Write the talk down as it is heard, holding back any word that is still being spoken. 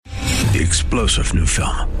the explosive new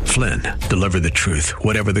film, Flynn, Deliver the Truth,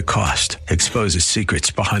 Whatever the Cost, exposes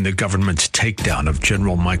secrets behind the government's takedown of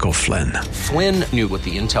General Michael Flynn. Flynn knew what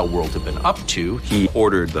the intel world had been up to. He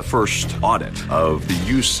ordered the first audit of the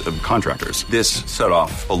use of contractors. This set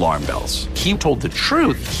off alarm bells. He told the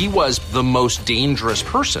truth. He was the most dangerous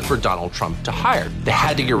person for Donald Trump to hire. They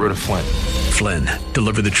had to get rid of Flynn. Flynn,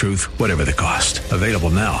 Deliver the Truth, Whatever the Cost. Available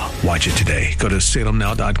now. Watch it today. Go to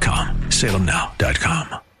salemnow.com.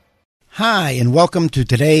 salemnow.com. Hi, and welcome to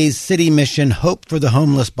today's City Mission Hope for the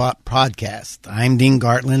Homeless podcast. I'm Dean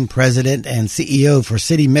Gartland, President and CEO for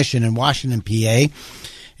City Mission in Washington, PA.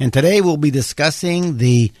 And today we'll be discussing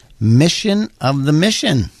the Mission of the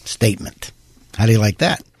Mission statement. How do you like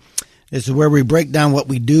that? This is where we break down what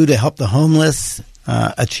we do to help the homeless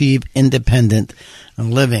achieve independent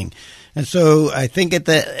living. And so I think at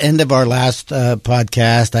the end of our last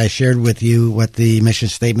podcast, I shared with you what the mission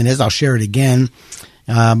statement is. I'll share it again.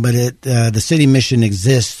 But the city mission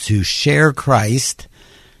exists to share Christ,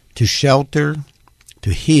 to shelter, to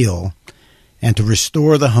heal, and to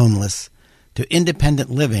restore the homeless to independent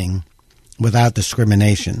living without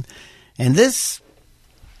discrimination. And this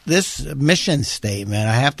mission statement,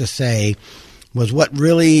 I have to say, was what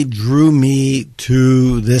really drew me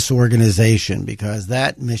to this organization, because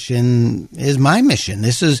that mission is my mission.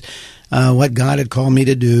 This is what God had called me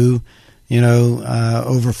to do,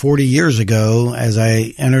 over 40 years ago as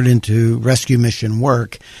I entered into rescue mission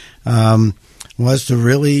work, was to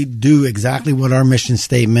really do exactly what our mission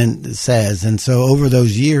statement says. And so over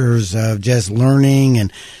those years of just learning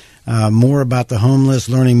and more about the homeless,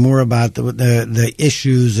 learning more about the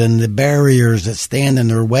issues and the barriers that stand in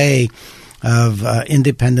their way of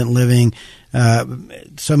independent living,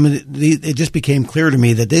 it just became clear to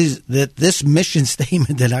me that this mission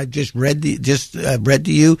statement that I just read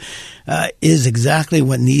to you is exactly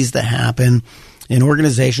what needs to happen in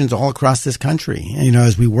organizations all across this country.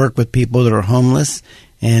 As we work with people that are homeless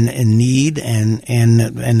and in need, and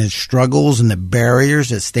the struggles and the barriers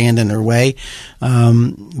that stand in their way,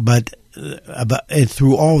 but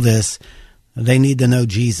through all this, they need to know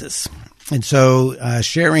Jesus. And so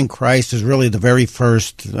sharing Christ is really the very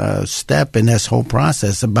first step in this whole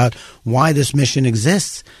process about why this mission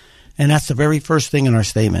exists. And that's the very first thing in our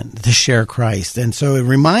statement, to share Christ. And so it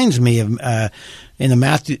reminds me of in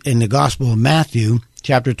the Gospel of Matthew,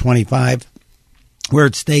 chapter 25, where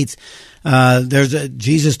it states,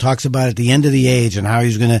 Jesus talks about at the end of the age and how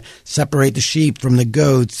he's going to separate the sheep from the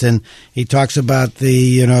goats. And he talks about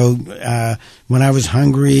when I was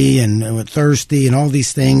hungry and thirsty and all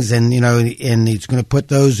these things. And, and he's going to put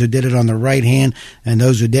those who did it on the right hand and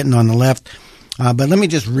those who didn't on the left. But let me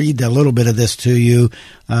just read a little bit of this to you.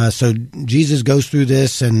 So Jesus goes through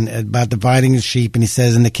this and about dividing the sheep. And he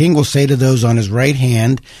says, and the king will say to those on his right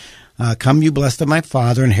hand, come, you blessed of my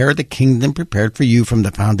Father, inherit the kingdom prepared for you from the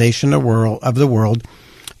foundation of the world.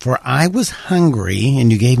 For I was hungry,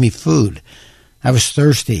 and you gave me food. I was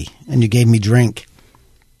thirsty, and you gave me drink.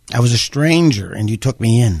 I was a stranger, and you took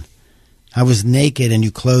me in. I was naked, and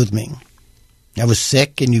you clothed me. I was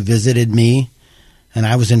sick, and you visited me. And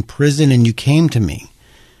I was in prison, and you came to me.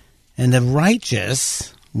 And the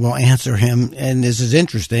righteous will answer him, and this is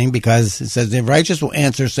interesting because it says the righteous will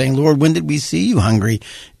answer saying, Lord, when did we see you hungry,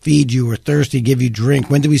 feed you, or thirsty, give you drink?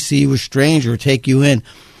 When did we see you a stranger, or take you in?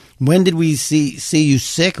 When did we see you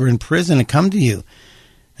sick or in prison and come to you?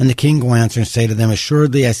 And the king will answer and say to them,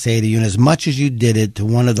 assuredly I say to you, inasmuch as you did it to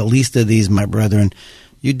one of the least of these, my brethren,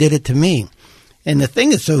 you did it to me. And the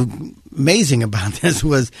thing that's so amazing about this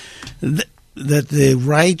was that the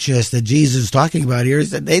righteous that Jesus is talking about here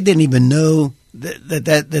is that they didn't even know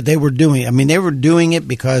that they were doing it. I mean, they were doing it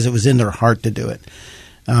because it was in their heart to do it,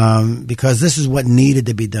 because this is what needed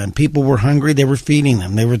to be done. People were hungry, they were feeding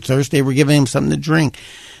them. They were thirsty, they were giving them something to drink.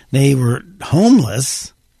 They were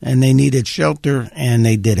homeless, and they needed shelter, and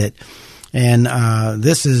they did it. And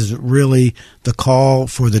this is really the call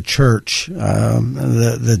for the church.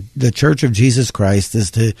 The Church of Jesus Christ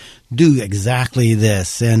is to do exactly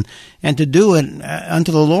this, and to do it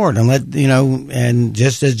unto the Lord, and and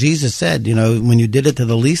just as Jesus said, when you did it to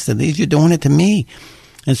the least of these, you're doing it to me.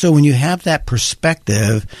 And so when you have that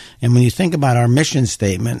perspective, and when you think about our mission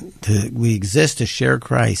statement, we exist to share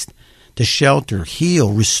Christ, to shelter,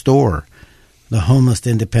 heal, restore the homeless to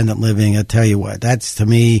independent living. I tell you what, that's to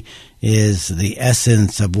me is the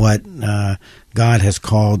essence of what God has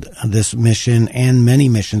called this mission and many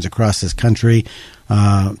missions across this country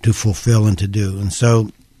to fulfill and to do. And so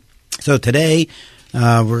today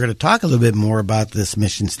we're going to talk a little bit more about this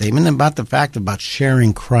mission statement and about the fact about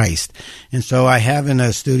sharing Christ. And so I have in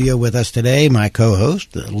the studio with us today my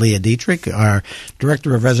co-host, Leah Dietrich, our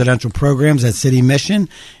Director of Residential Programs at City Mission,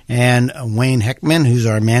 and Wayne Heckman, who's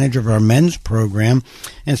our manager of our men's program.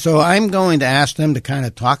 And so I'm going to ask them to kind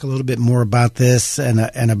of talk a little bit more about this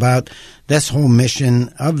and about this whole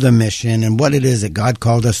mission of the mission and what it is that God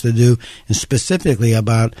called us to do, and specifically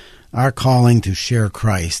about our calling to share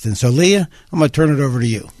Christ. And so, Leah, I'm going to turn it over to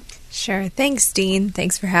you. Sure. Thanks, Dean.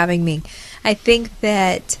 Thanks for having me. I think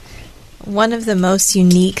that one of the most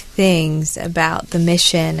unique things about the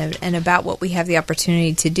mission and about what we have the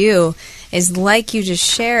opportunity to do is, like you just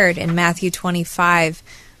shared in Matthew 25,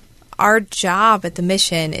 our job at the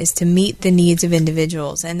mission is to meet the needs of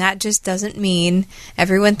individuals. And that just doesn't mean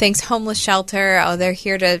everyone thinks homeless shelter, oh, they're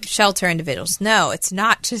here to shelter individuals. No, it's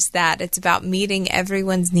not just that. It's about meeting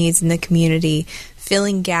everyone's needs in the community,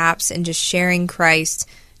 filling gaps, and just sharing Christ,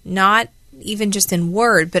 not even just in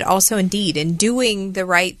word, but also in deed, and doing the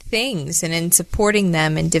right things and in supporting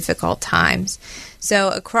them in difficult times. So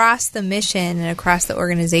across the mission and across the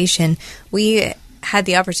organization, we had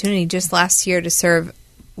the opportunity just last year to serve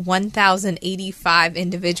 1,085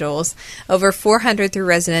 individuals, over 400 through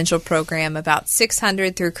residential program, about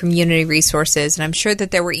 600 through community resources, and I'm sure that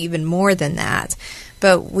there were even more than that.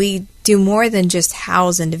 But we do more than just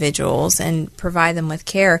house individuals and provide them with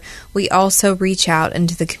care. We also reach out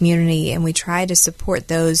into the community and we try to support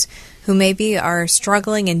those who maybe are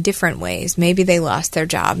struggling in different ways. Maybe they lost their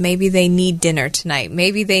job. Maybe they need dinner tonight.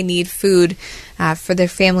 Maybe they need food for their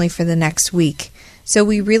family for the next week. So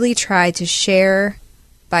we really try to share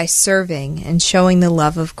by serving and showing the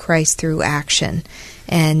love of Christ through action.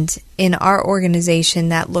 And in our organization,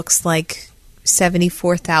 that looks like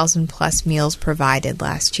 74,000 plus meals provided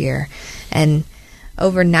last year, and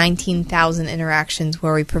over 19,000 interactions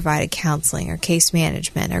where we provided counseling or case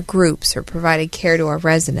management or groups or provided care to our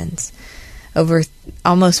residents. Over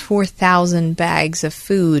almost 4,000 bags of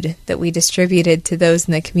food that we distributed to those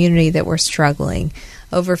in the community that were struggling.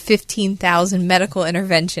 Over 15,000 medical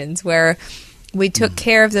interventions where we took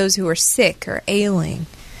care of those who were sick or ailing.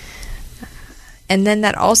 And then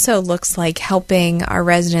that also looks like helping our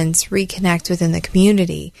residents reconnect within the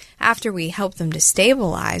community. After we help them to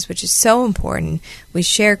stabilize, which is so important, we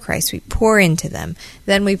share Christ, we pour into them.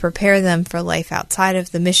 Then we prepare them for life outside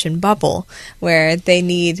of the mission bubble, where they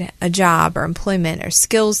need a job or employment or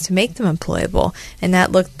skills to make them employable. And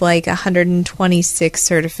that looked like 126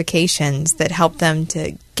 certifications that help them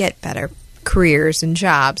to get better careers and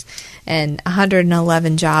jobs, and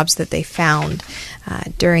 111 jobs that they found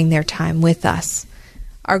during their time with us.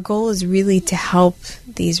 Our goal is really to help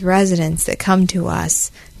these residents that come to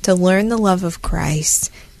us to learn the love of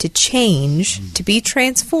Christ, to change, to be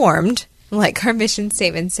transformed, like our mission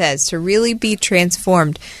statement says, to really be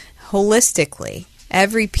transformed holistically,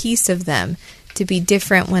 every piece of them, to be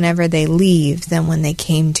different whenever they leave than when they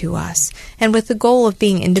came to us, and with the goal of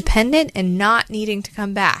being independent and not needing to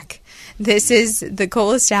come back. The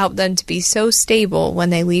goal is to help them to be so stable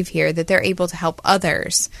when they leave here that they're able to help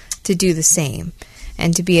others to do the same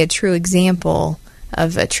and to be a true example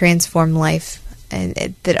of a transformed life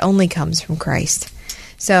that only comes from Christ.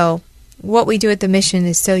 So what we do at the mission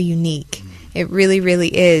is so unique. It really,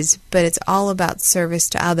 really is, but it's all about service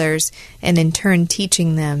to others and in turn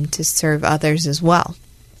teaching them to serve others as well.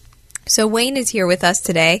 So Wayne is here with us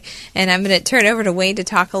today, and I'm going to turn over to Wayne to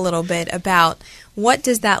talk a little bit about what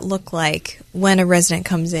does that look like when a resident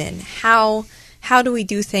comes in? How do we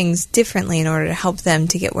do things differently in order to help them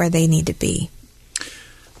to get where they need to be?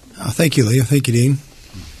 Thank you, Leah. Thank you, Dean.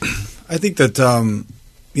 I think that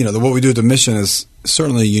what we do at the mission is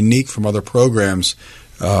certainly unique from other programs,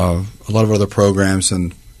 a lot of other programs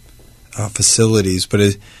and facilities, but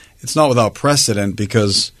it's not without precedent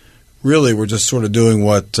because really we're just sort of doing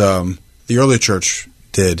what the early church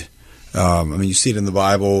did. You see it in the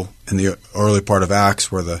Bible in the early part of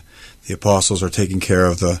Acts where the apostles are taking care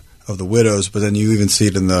of the widows, but then you even see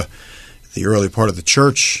it in the early part of the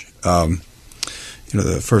church.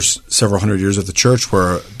 The first several hundred years of the church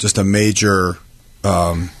were just a major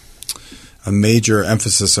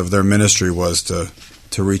emphasis of their ministry was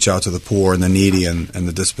to reach out to the poor and the needy and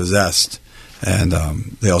the dispossessed, and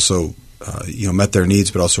they also met their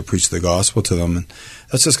needs, but also preached the gospel to them. And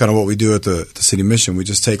that's just kind of what we do at the City Mission. We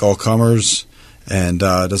just take all comers, and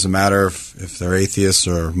it doesn't matter if they're atheists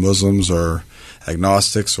or Muslims or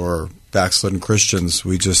agnostics or backslidden Christians.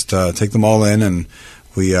 We just take them all in, and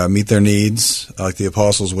we meet their needs like the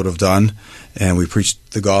apostles would have done, and we preach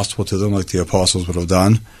the gospel to them like the apostles would have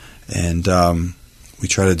done. And we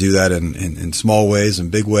try to do that in small ways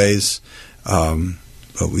and big ways.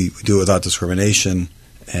 we do it without discrimination.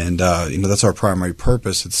 And, that's our primary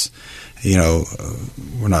purpose. It's,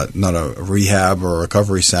 we're not a rehab or a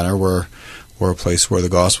recovery center. We're a place where the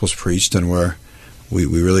gospel's preached and where we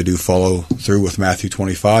really do follow through with Matthew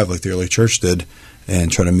 25 like the early church did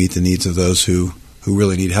and try to meet the needs of those who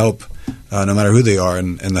really need help, no matter who they are.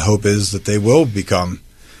 And the hope is that they will become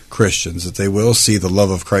Christians, that they will see the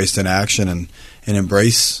love of Christ in action and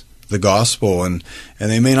embrace the gospel. And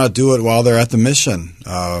they may not do it while they're at the mission.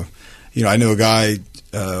 I knew a guy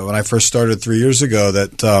when I first started 3 years ago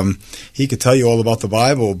that he could tell you all about the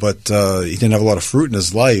Bible, but he didn't have a lot of fruit in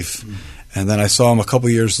his life. And then I saw him a couple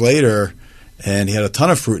years later, and he had a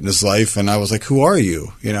ton of fruit in his life, and I was like, "Who are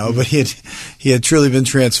you?" But he had truly been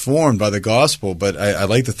transformed by the gospel. But I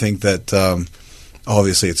like to think that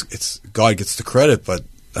obviously it's God gets the credit, but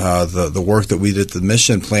the work that we did, the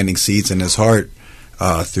mission, planting seeds in his heart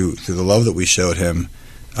through the love that we showed him,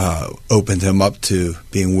 opened him up to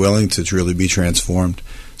being willing to truly be transformed.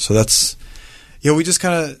 So that's we just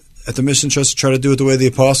kind of at the Mission Trust try to do it the way the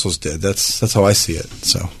apostles did. That's how I see it.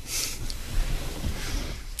 So.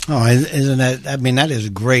 Oh, isn't that? I mean, that is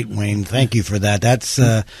great, Wayne. Thank you for that. That's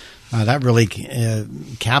that really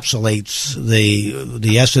encapsulates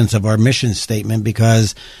the essence of our mission statement,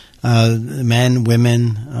 because men,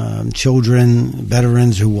 women, children,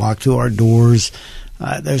 veterans who walk through our doors,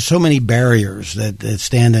 there's so many barriers that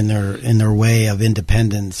stand in their way of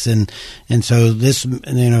independence, and so this,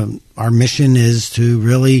 our mission is to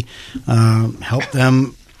really help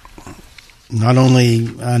them not only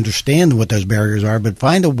understand what those barriers are, but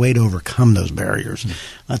find a way to overcome those barriers,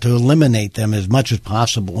 to eliminate them as much as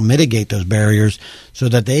possible, mitigate those barriers so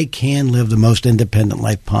that they can live the most independent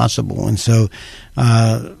life possible. And so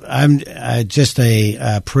I'm just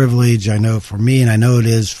a privilege, I know, for me, and I know it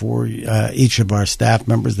is for each of our staff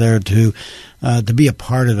members there to be a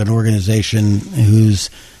part of an organization whose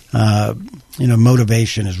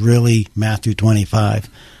motivation is really Matthew 25.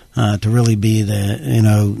 To really be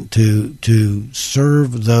to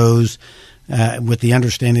serve those with the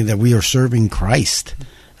understanding that we are serving Christ.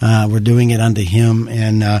 We're doing it unto Him.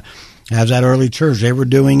 And as that early church, they were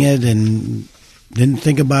doing it and didn't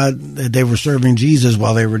think about that they were serving Jesus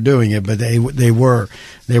while they were doing it, but they were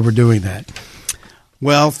doing that.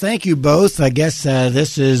 Well, thank you both. I guess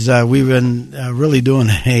this is we've been really doing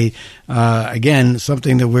again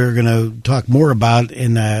something that we're going to talk more about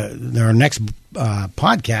in our next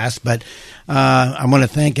podcast. But I want to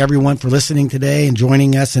thank everyone for listening today and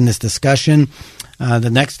joining us in this discussion. The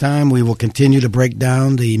next time we will continue to break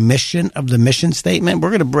down the mission of the mission statement.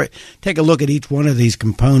 We're going to take a look at each one of these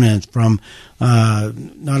components, from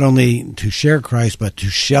not only to share Christ, but to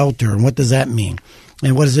shelter. And what does that mean?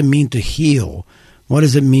 And what does it mean to heal? What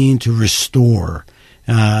does it mean to restore?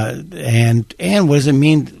 And what does it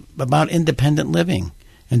mean about independent living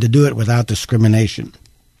and to do it without discrimination?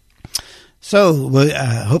 So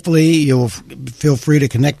hopefully you'll feel free to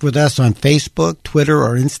connect with us on Facebook, Twitter,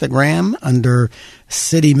 or Instagram under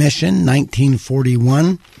City Mission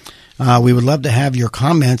 1941. We would love to have your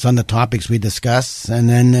comments on the topics we discuss. And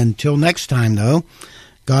then until next time, though,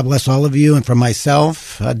 God bless all of you. And from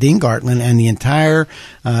myself, Dean Gartland, and the entire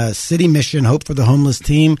City Mission Hope for the Homeless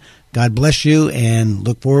team, God bless you and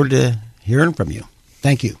look forward to hearing from you.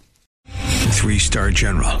 Thank you. 3-star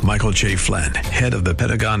General Michael J. Flynn, head of the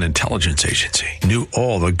Pentagon Intelligence Agency, knew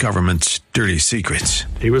all the government's dirty secrets.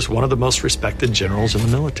 He was one of the most respected generals in the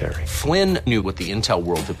military. Flynn knew what the intel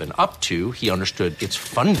world had been up to. He understood its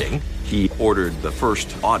funding. He ordered the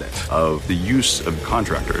first audit of the use of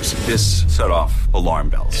contractors. This set off alarm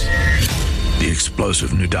bells. The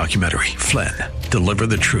explosive new documentary, Flynn, Deliver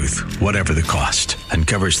the Truth, Whatever the Cost,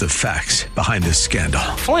 uncovers the facts behind this scandal.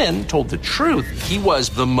 Flynn told the truth. He was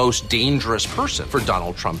the most dangerous person for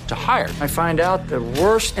Donald Trump to hire. I find out the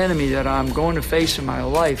worst enemy that I'm going to face in my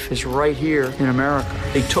life is right here in America.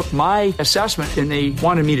 They took my assessment and they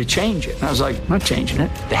wanted me to change it. And I was like, I'm not changing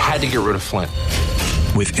it. They had to get rid of Flynn.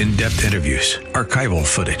 With in-depth interviews, archival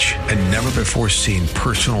footage, and never-before-seen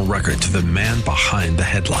personal records of the man behind the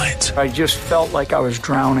headlines. I just felt like I was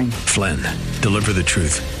drowning. Flynn, Deliver the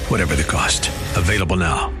Truth, Whatever the Cost. Available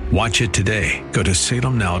now. Watch it today. Go to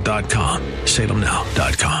salemnow.com.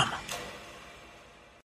 salemnow.com.